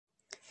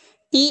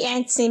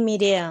ENT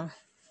Media.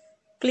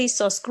 Please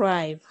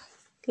subscribe,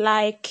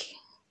 like,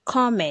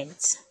 comment,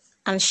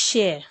 and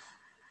share.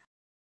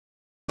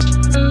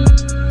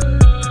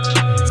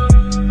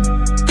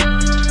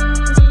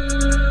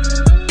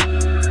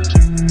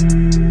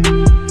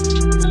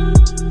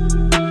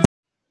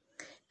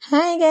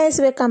 Hi guys,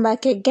 welcome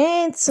back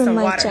again to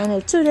my channel.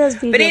 Today's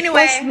video, but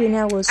anyway, first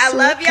winner was so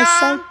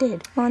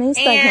excited on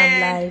Instagram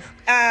Live.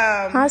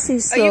 As he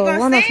saw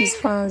one of his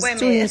fans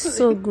doing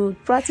so good,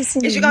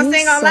 practicing the new song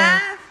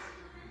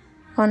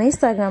on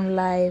Instagram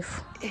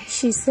Live.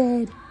 She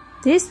said,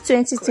 "This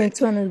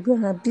 2021 is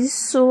gonna be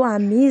so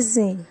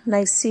amazing,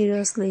 like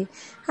seriously."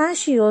 And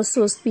she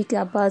also speak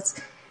about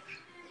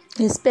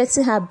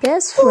expecting her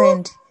best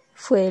friend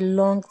for a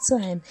long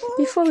time.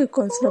 Before we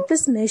continue,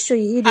 please make sure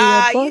you hit the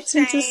red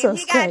button to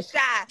subscribe.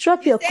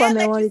 Drop your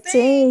comment what it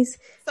takes.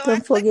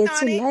 Don't forget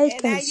to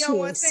like and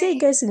share. See you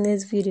guys in the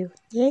next video.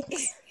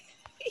 Thanks.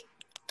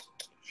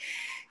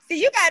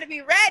 See, you got to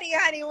be ready,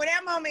 honey. When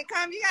that moment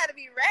comes, you got to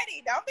be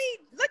ready. Don't be,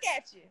 look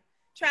at you,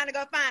 trying to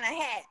go find a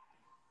hat.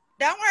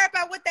 Don't worry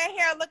about what that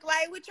hair look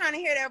like. We're trying to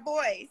hear their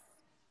voice.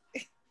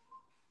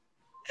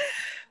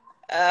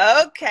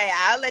 Okay,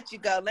 I'll let you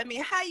go. Let me,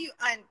 how you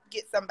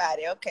get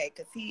somebody? Okay,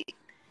 because he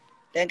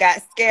done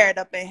got scared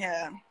up in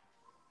here.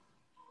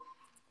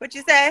 What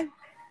you say?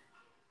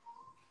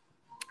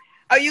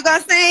 Oh, you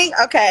gonna sing?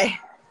 Okay.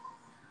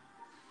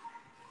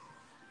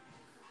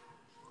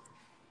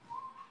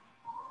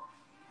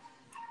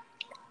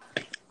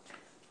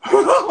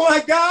 Oh my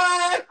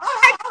God! Oh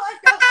my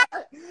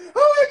God! Oh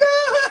my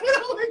God!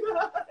 Oh my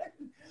God!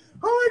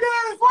 Oh my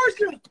God!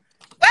 Porsha!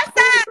 What's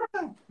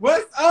up?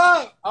 What's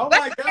up? Oh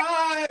my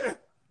God!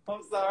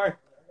 I'm sorry.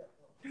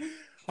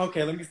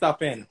 Okay, let me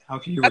stop in.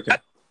 Okay, here we go.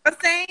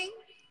 Sing?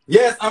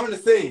 Yes, I'm gonna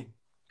sing.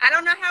 I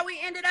don't know how we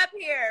ended up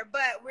here,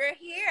 but we're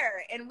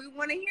here and we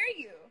want to hear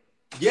you.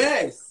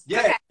 Yes,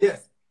 yes, okay.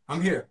 Yes.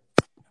 I'm here.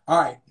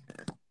 All right.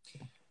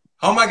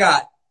 Oh my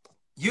God.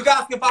 You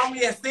guys can follow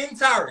me at Sing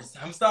Tyrus.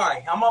 I'm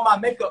sorry. I'm on my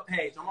makeup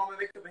page. I'm on my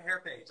makeup and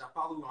hair page. I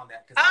follow you on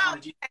that because I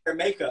want to do hair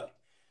makeup.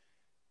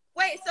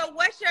 Wait, so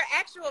what's your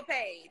actual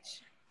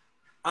page?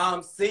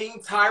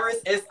 Sing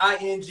Tyrus,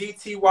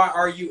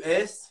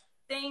 SINGTYRUS.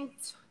 Sing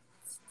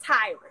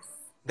Tyrus.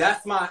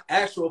 That's my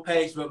actual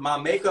page, but my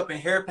makeup and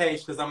hair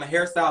page, because I'm a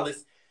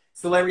hairstylist,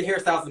 celebrity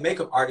hairstylist and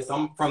makeup artist.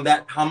 I'm on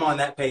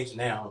that page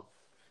now.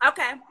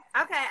 Okay.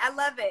 Okay. I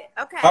love it.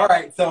 Okay. All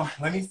right. So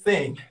let me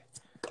sing.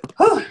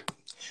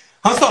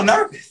 I'm so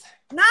nervous.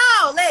 No,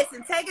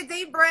 listen, take a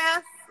deep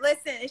breath.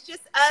 Listen, it's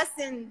just us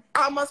and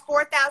almost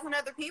 4,000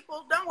 other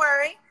people. Don't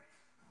worry.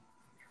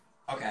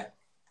 Okay.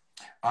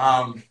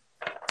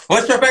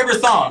 What's your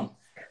favorite song?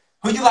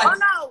 Who you like? Oh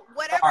no,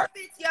 whatever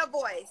fits your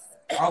voice.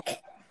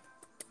 Okay.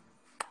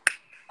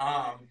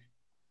 Oh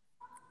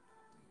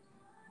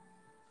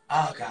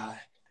God.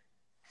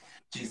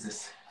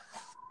 Jesus.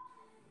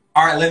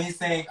 All right, let me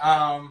sing.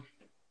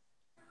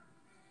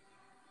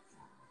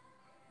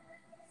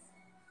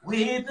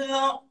 We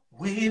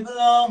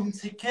belong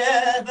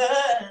together,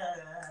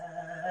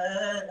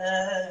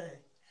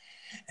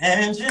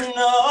 and you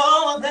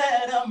know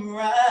that I'm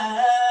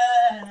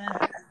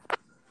right.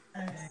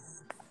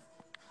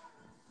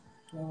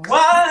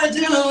 Why do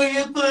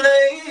you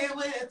play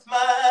with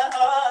my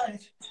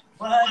heart?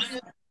 Why do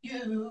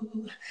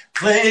you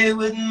play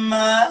with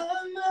my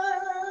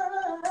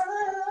mind?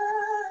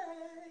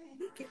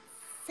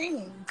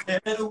 Sing.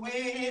 Can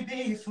we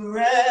be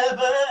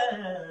forever?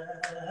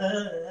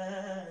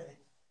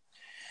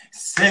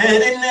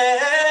 Said it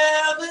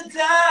never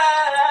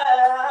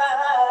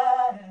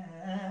die.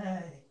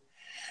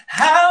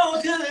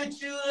 How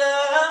could you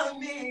love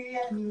me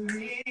and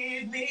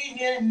leave me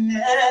and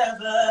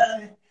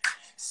never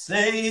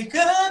say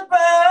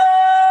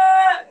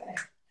goodbye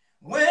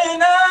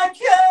when I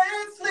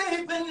can't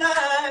sleep at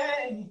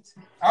night?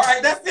 All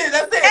right, that's it.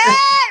 That's it.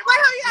 Hey, why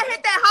don't you gotta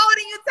hit that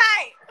holding you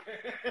tight?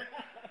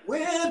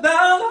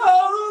 Without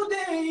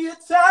holding you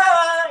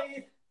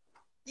tight.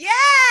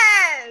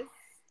 Yes.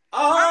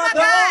 Oh my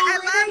God, I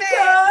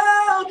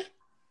love it.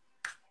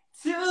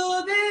 To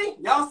the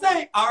y'all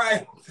say, all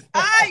right.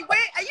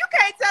 Wait, you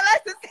can't tell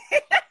us to sing.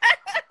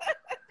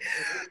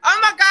 Oh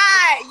my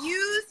God,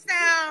 you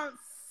sound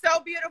so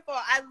beautiful.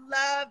 I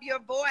love your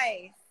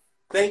voice.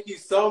 Thank you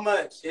so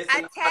much.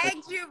 I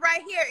tagged you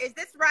right here. Is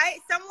this right?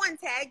 Someone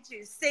tagged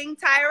you. Sing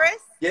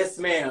Tyrus? Yes,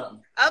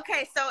 ma'am.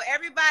 Okay, so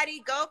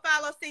everybody go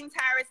follow Sing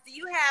Tyrus. Do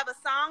you have a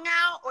song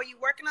out or you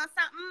working on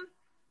something?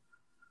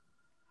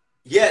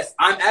 Yes,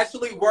 I'm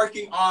actually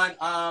working on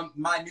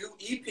my new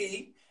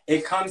EP.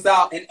 It comes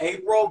out in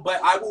April,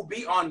 but I will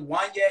be on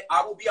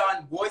I will be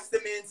on Voice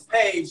the Men's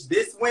page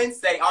this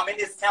Wednesday. I'm in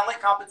this talent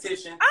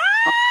competition. I'm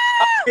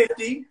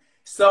 50.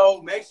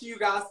 So make sure you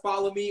guys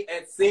follow me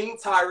at Sing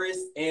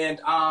Tyrus, and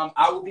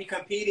I will be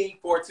competing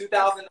for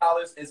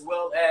 $2,000 as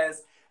well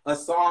as a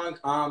song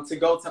to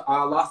go to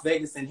Las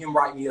Vegas and him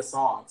write me a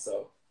song.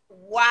 So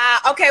wow.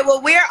 Okay,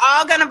 well we're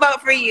all gonna vote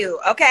for you.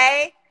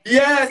 Okay.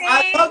 Yes,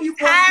 I love you.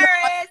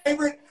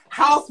 Tyrus.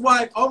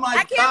 Housewife. Oh my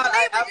I God. can't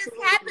believe I just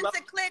happened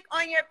to click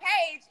on your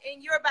page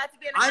and you're about to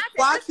be in a contest. I'm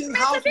watching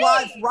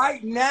Housewives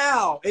right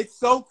now. It's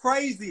so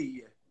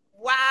crazy.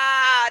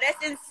 Wow,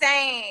 that's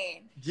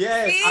insane.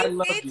 Yes, I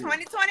love you.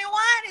 2021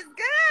 is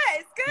good.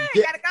 It's good.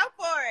 Yeah. You gotta go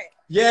for it.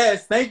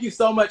 Yes, thank you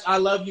so much. I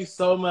love you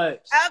so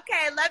much.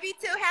 Okay, love you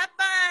too. Have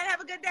fun.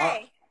 Have a good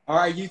day. All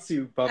right, you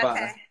too. Bye-bye.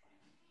 Okay.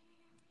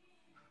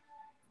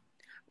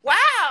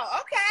 Wow,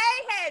 okay.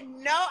 Had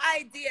no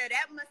idea.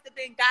 That must have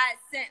been God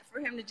sent for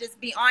him to just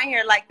be on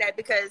here like that,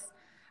 because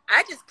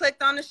I just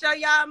clicked on to show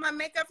y'all my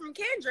makeup from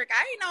Kendrick.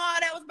 I didn't know all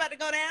that was about to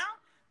go down,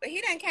 but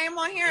he done came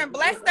on here and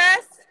blessed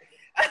us.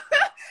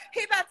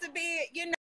 He about to be, you know.